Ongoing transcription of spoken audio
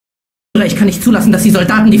Ich kann nicht zulassen, dass die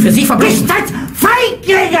Soldaten, die für Sie verbringen... Ihr seid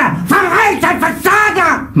Feiglinge! Verreiter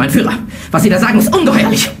Versager! Mein Führer, was Sie da sagen, ist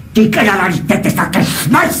ungeheuerlich. Die Generalität ist das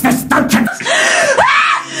Geschmolz des Deutschen...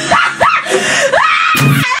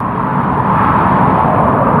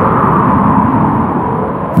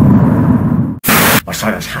 Was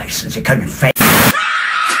soll das heißen? Sie können fake...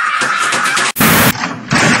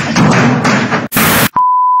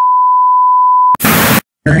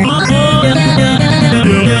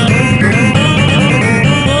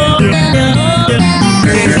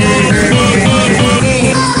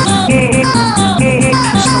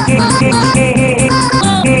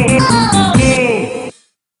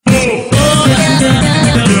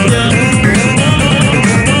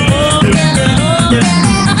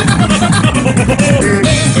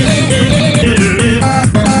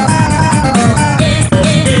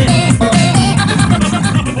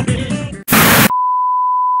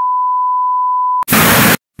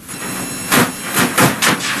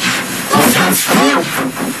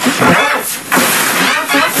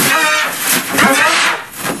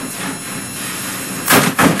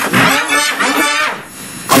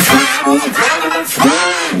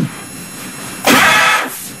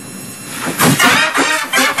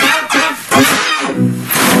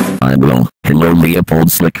 Hello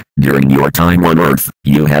Leopold Slick, during your time on Earth,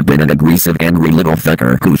 you have been an aggressive angry little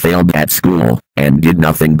fucker who failed at school, and did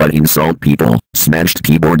nothing but insult people, smashed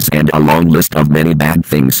keyboards and a long list of many bad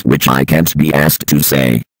things which I can't be asked to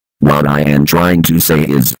say. What I am trying to say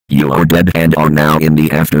is, you are dead and are now in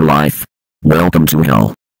the afterlife. Welcome to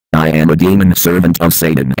hell. I am a demon servant of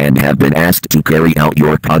Satan and have been asked to carry out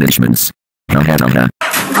your punishments. Ha ha ha ha.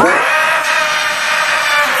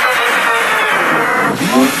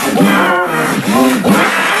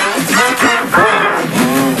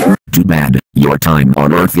 Too bad, your time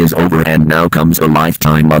on Earth is over and now comes a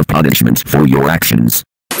lifetime of punishment for your actions.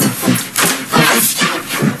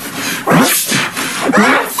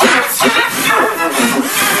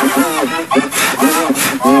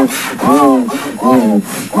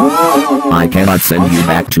 I cannot send you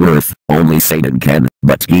back to Earth, only Satan can,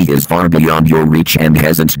 but he is far beyond your reach and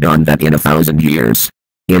hasn't done that in 1,000 years.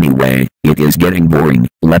 Anyway, it is getting boring,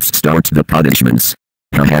 let's start the punishments.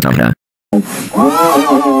 Ha ha ha ha.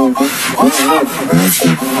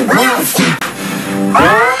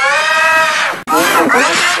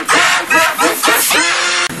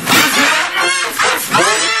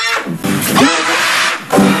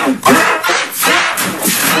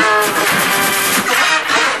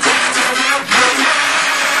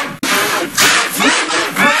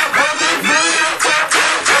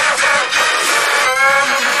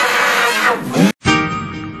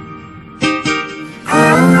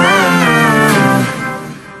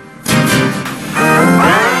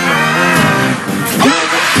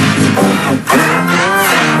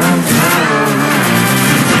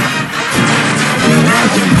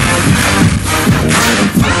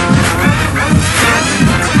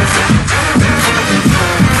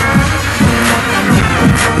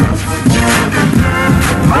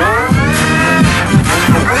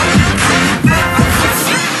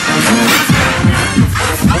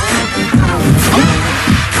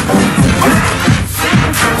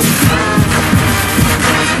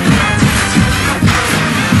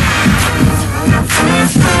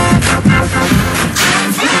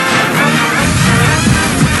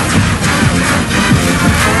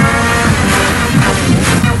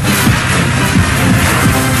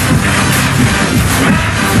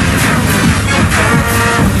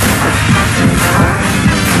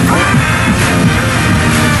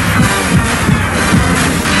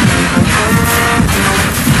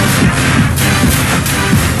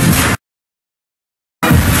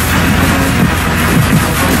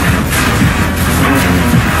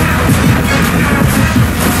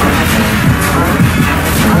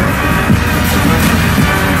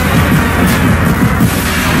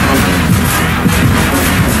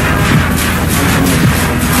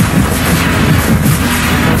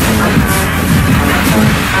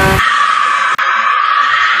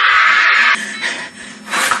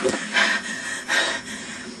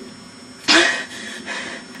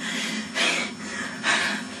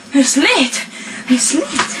 Es lädt! Es lädt!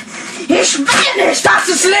 Ich will nicht, dass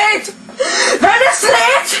es lädt! Wenn es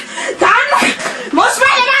lädt, dann muss man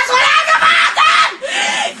in das